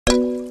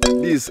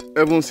This is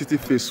Heaven City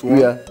Phase 1.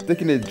 We are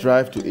taking a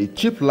drive to a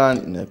cheap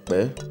land in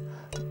Ekpe,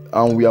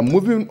 and we are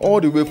moving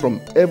all the way from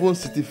Heaven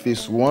City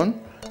Phase 1.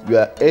 We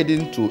are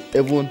heading to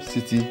Heaven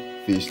City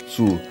Phase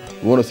 2. We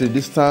want to see the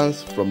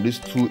distance from these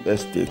two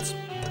estates.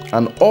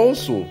 And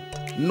also,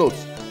 note,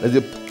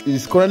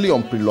 it's currently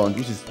on pre-launch,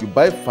 which is you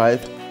buy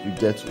 5, you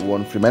get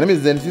 1 free. My name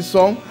is Dennis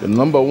Song, the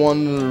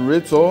 #1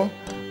 rater.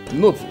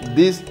 Note,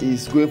 this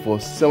is going for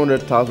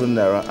 700,000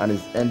 naira and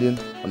is ending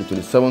on the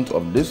 27th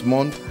of this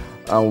month.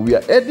 And we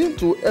are heading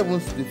to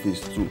Heaven City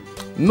Phase 2.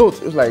 Note,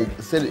 it's like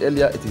I said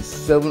earlier, it is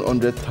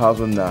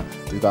 700,000 naira.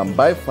 You can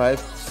buy 5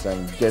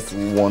 and get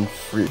 1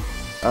 free.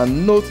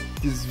 And note,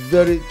 it is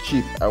very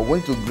cheap. I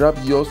want you to grab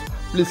yours.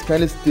 Please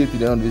kindly stay to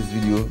the end of this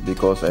video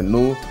because I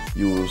know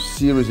you will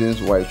see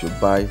reasons why you should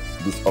buy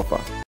this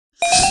offer.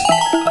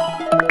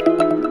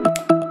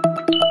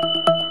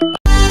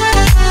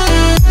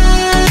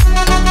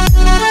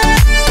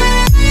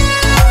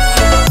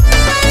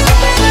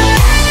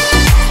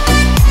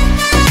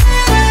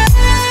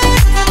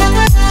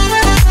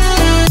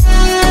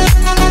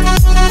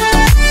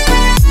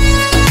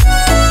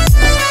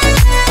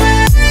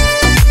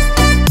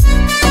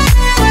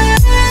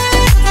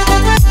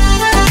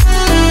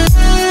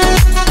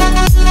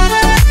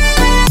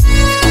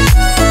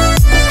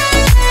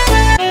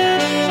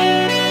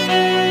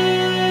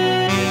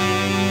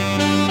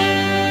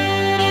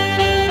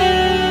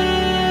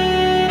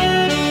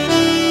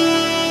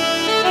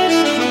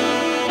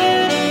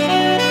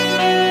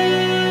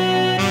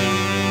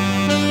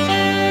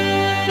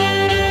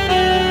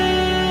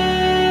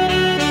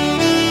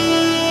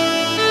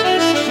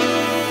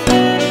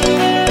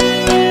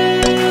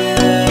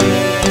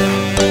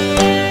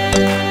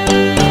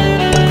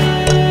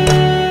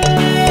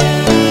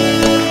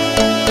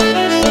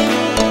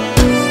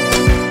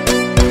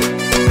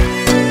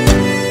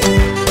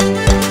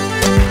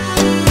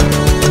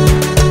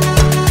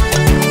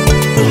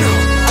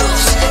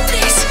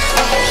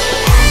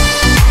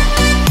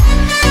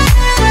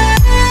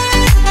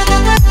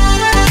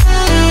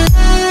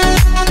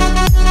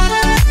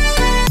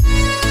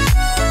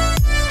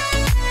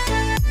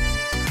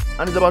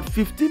 And it's about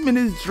 15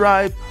 minutes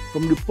drive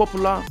from the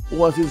popular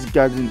Oasis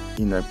Garden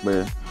in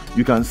Ekpe.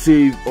 You can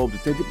save up to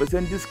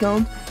 30%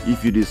 discount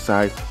if you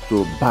decide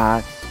to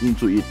buy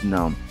into it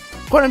now.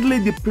 Currently,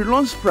 the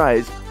pre-launch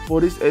price for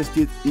this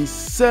estate is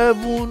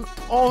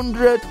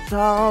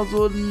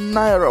 700,000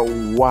 naira.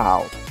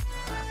 Wow!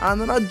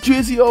 Another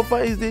juicy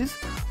offer is this: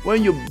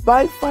 when you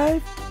buy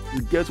 5,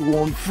 you get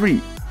 1 free.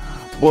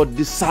 But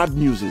the sad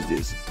news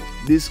is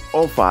this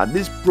offer,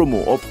 this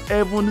promo of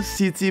Heaven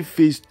City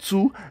Phase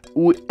 2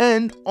 will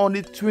end on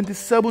the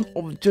 27th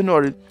of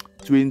January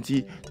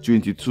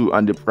 2022,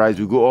 and the price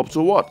will go up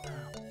to what?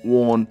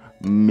 1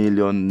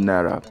 million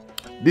naira.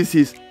 This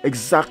is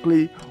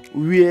exactly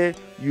where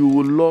you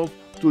will love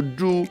to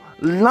do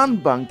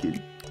land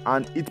banking,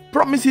 and it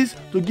promises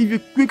to give you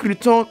quick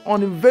return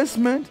on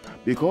investment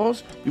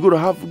because you're going to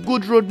have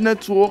good road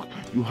network,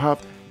 you have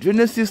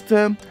drainage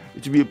system.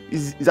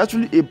 It's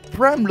actually a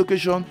prime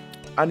location,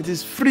 and it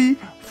is free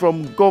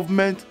from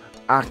government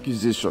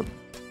acquisition.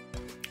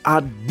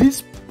 At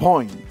this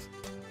point,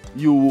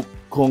 you will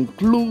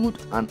conclude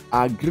and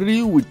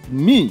agree with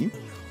me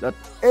that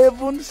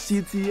Heaven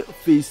City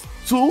Phase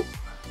 2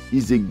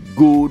 is a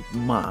good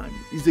man.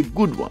 It's a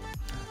good one.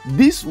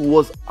 This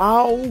was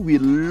how we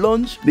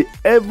launched the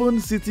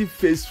Heaven City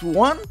Phase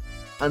 1,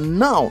 and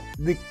now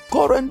the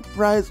current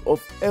price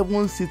of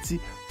Heaven City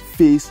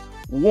Phase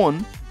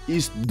 1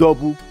 is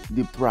double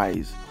the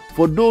price.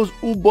 For those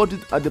who bought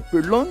it at the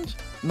pre-launch,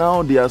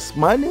 now they are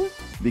smiling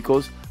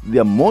because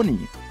their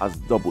money has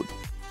doubled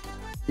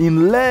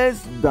in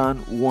less than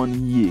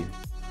 1 year.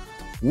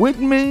 Which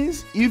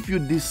means if you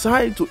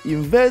decide to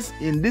invest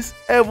in this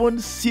Heaven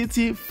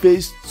City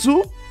Phase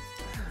 2,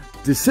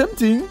 the same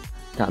thing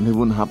can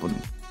even happen.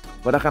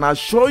 But I can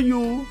assure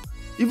you,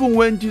 even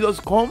when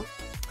Jesus comes,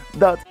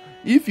 that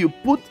if you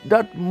put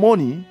that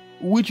money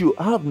which you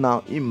have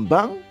now in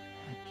bank,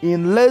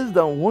 in less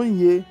than 1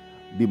 year,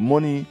 the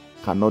money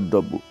cannot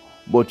double.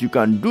 But you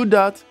can do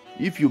that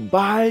if you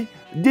buy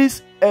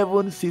this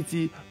Heaven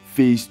City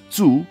Phase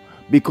 2,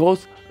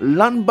 because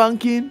land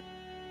banking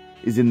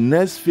is the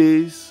next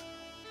phase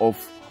of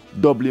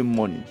doubling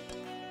money.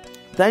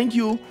 Thank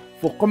you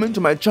for coming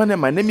to my channel.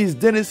 My name is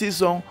Dennis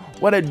Song.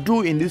 What I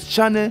do in this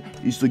channel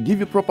is to give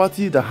you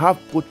property that have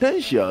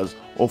potentials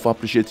of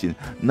appreciating.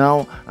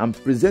 Now I'm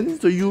presenting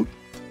to you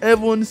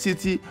Heaven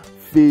City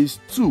Phase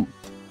 2.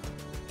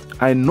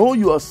 I know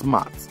you are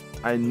smart.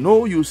 I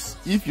know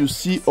if you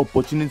see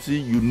opportunity,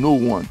 you know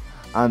one,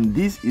 and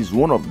this is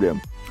one of them.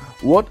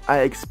 What I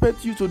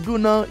expect you to do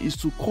now is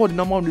to call the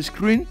number on the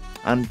screen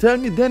and tell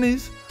me,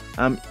 Dennis,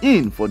 I'm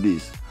in for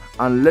this,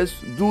 and let's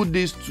do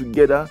this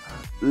together.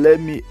 Let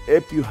me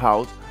help you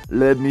out.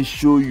 Let me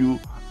show you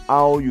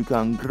how you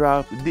can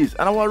grab this.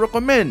 And I will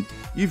recommend,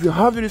 if you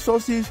have the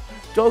resources,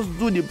 just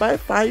do the buy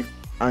 5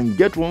 and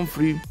get 1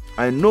 free.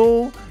 I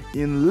know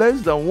in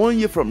less than 1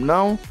 year from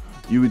now,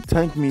 you will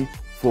thank me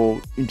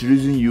for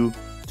introducing you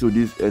to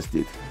this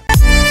estate.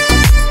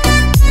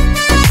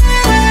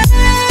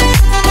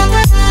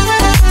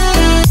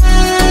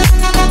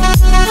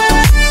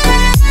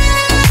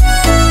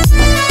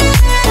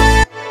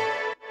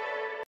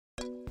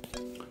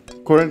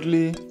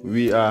 Currently,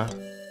 we are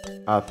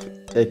at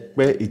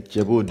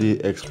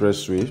Ijebu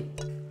Expressway.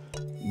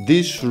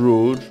 This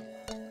road,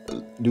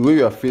 the way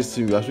we are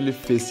facing, we are actually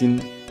facing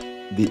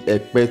the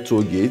Ekpe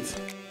toll gate.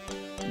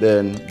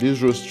 Then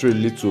this road straight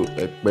leads to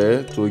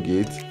Ekpe toll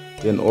gate.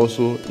 Then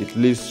also it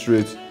leads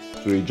straight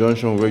to a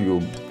junction where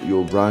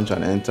you branch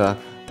and enter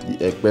the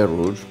Ekpe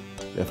road.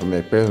 Then from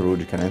Ekpe road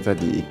you can enter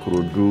the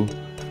Ikorodu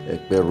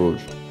Ekpe road.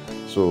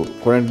 So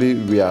currently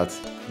we are at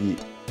the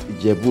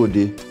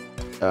Ijebu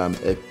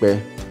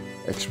Ekpe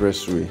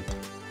Expressway,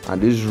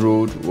 and this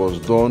road was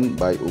done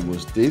by Ogun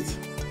State,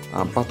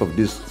 and part of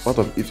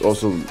it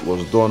also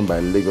was done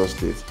by Lagos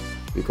State,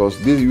 because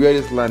where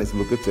this land is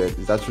located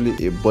is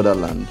actually a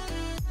borderland.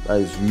 That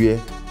is where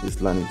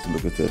this land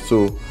is located.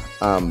 So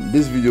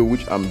this video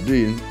which I'm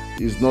doing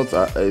is not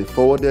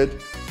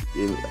forwarded.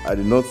 I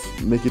did not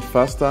make it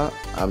faster.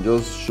 I'm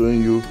just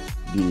showing you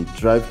the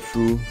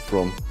drive-through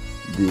from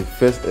the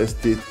first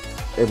estate,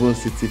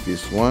 Evans City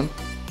Phase 1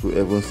 to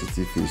Evans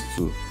City Phase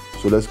 2.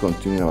 So let's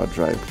continue our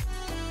drive.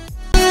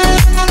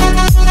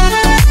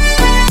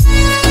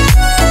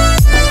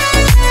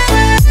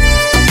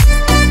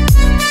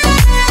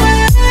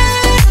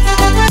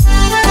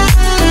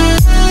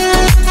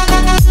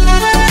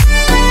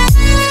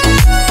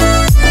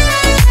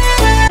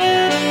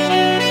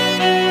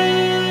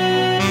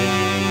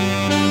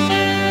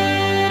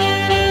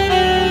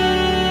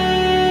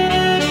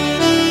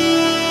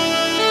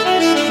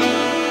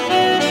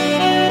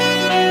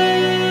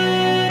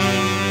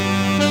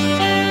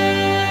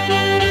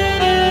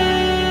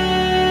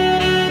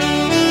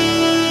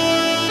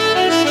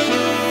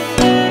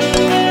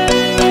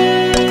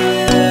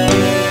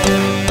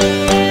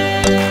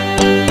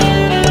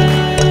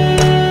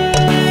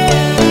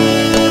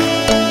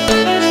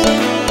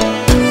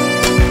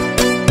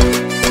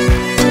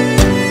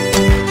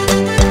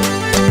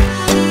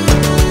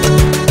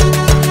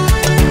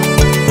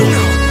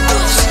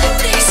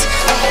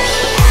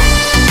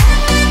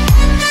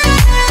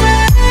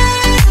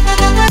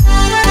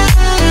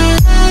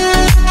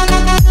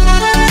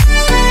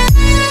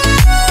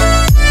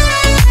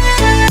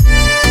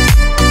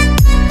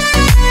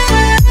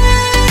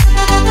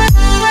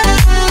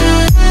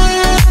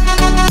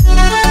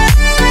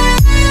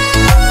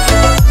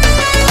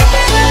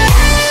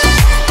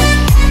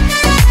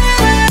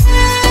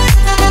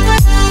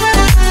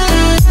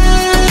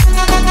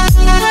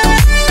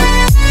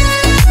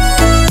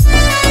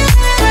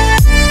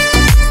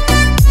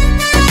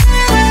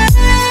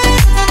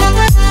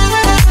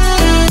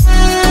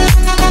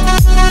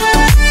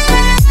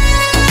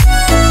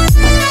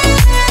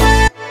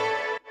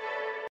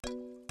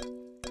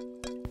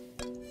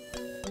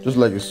 Just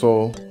like you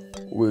saw,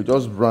 we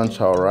just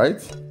branch our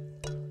right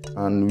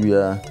and we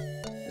are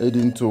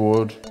heading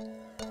toward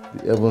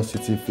the Evans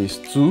City Phase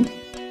 2.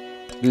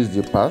 This is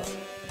the path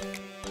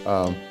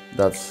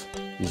that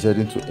is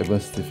heading to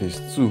Evans City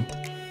Phase 2.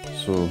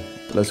 So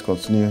let's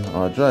continue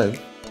our drive.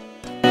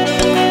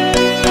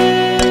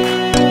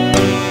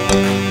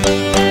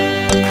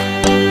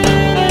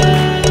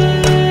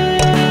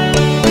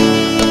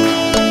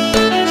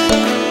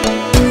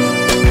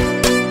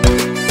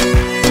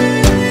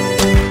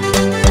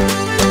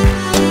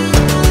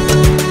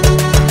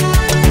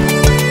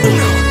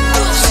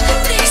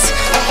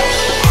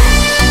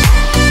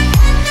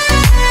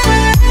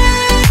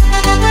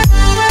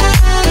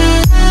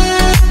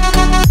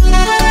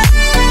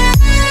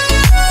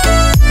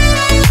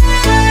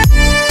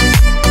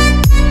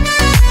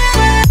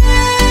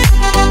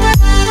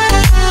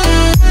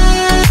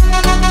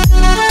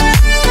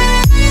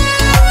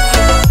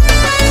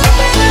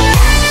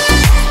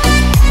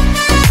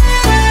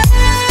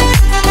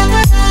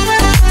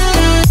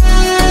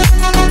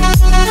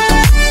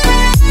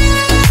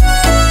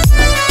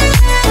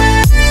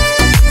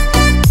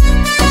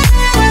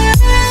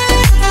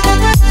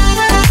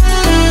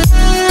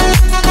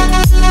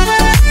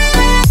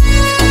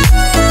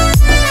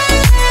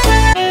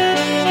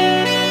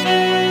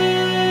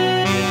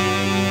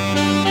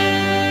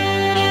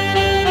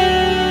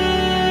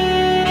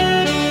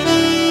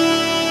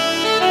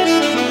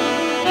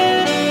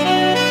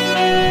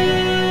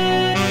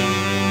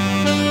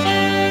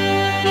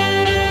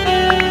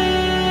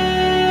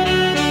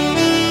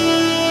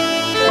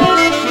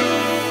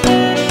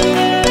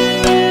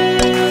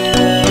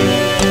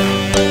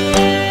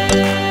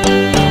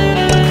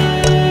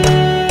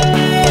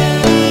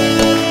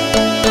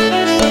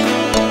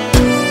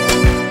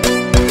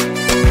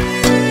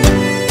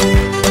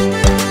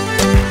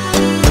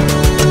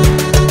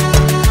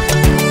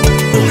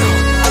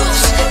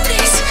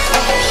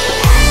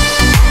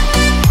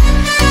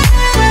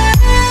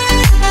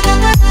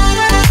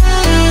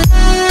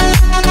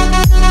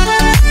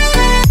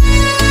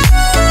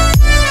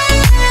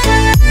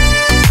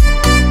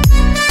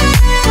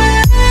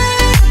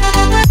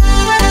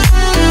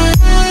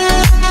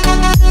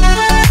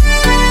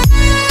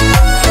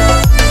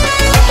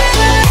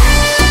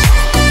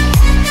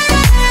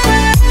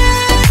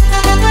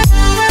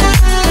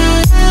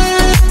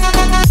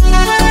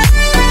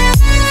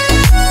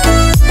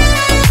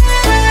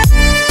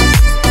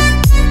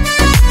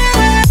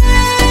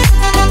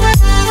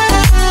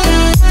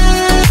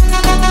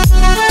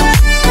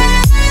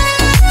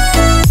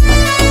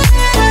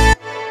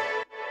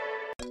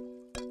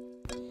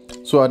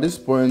 So at this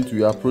point,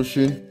 we are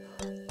approaching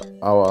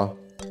our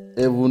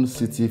Heaven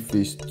City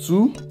Phase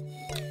 2.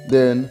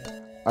 Then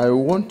I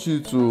want you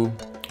to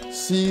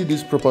see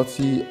this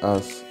property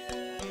as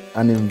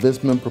an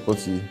investment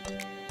property.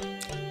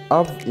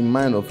 Have in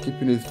mind of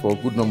keeping it for a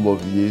good number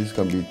of years,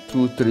 can be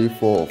 2, 3,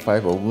 4, or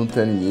 5, or even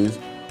 10 years.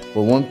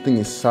 But one thing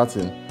is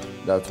certain,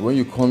 that when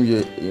you come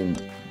here in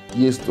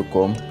years to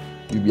come,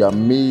 you'll be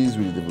amazed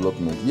with the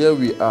development. Here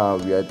we are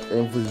at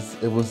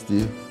Heaven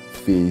City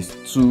Phase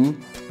 2.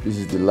 This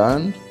is the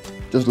land.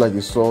 Just like you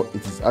saw,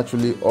 it is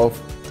actually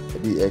off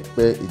the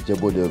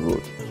Ijebu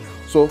road.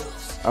 So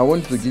I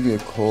want you to give me a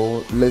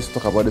call. Let's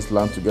talk about this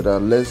land together.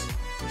 Let's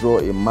draw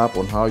a map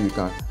on how you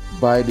can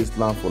buy this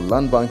land for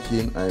land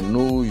banking. I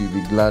know you'll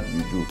be glad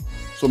you do.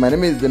 So my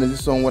name is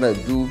Dennis. What I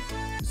do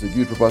is a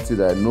good property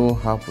that I know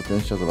have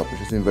potentials of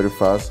appreciating very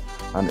fast,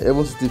 and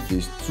Heaven City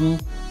Phase 2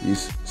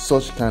 is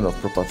such kind of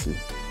property.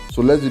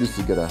 So let's do this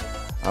together.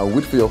 I'll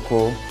wait for your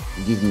call.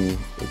 Give me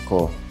a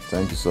call.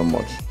 Thank you so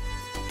much.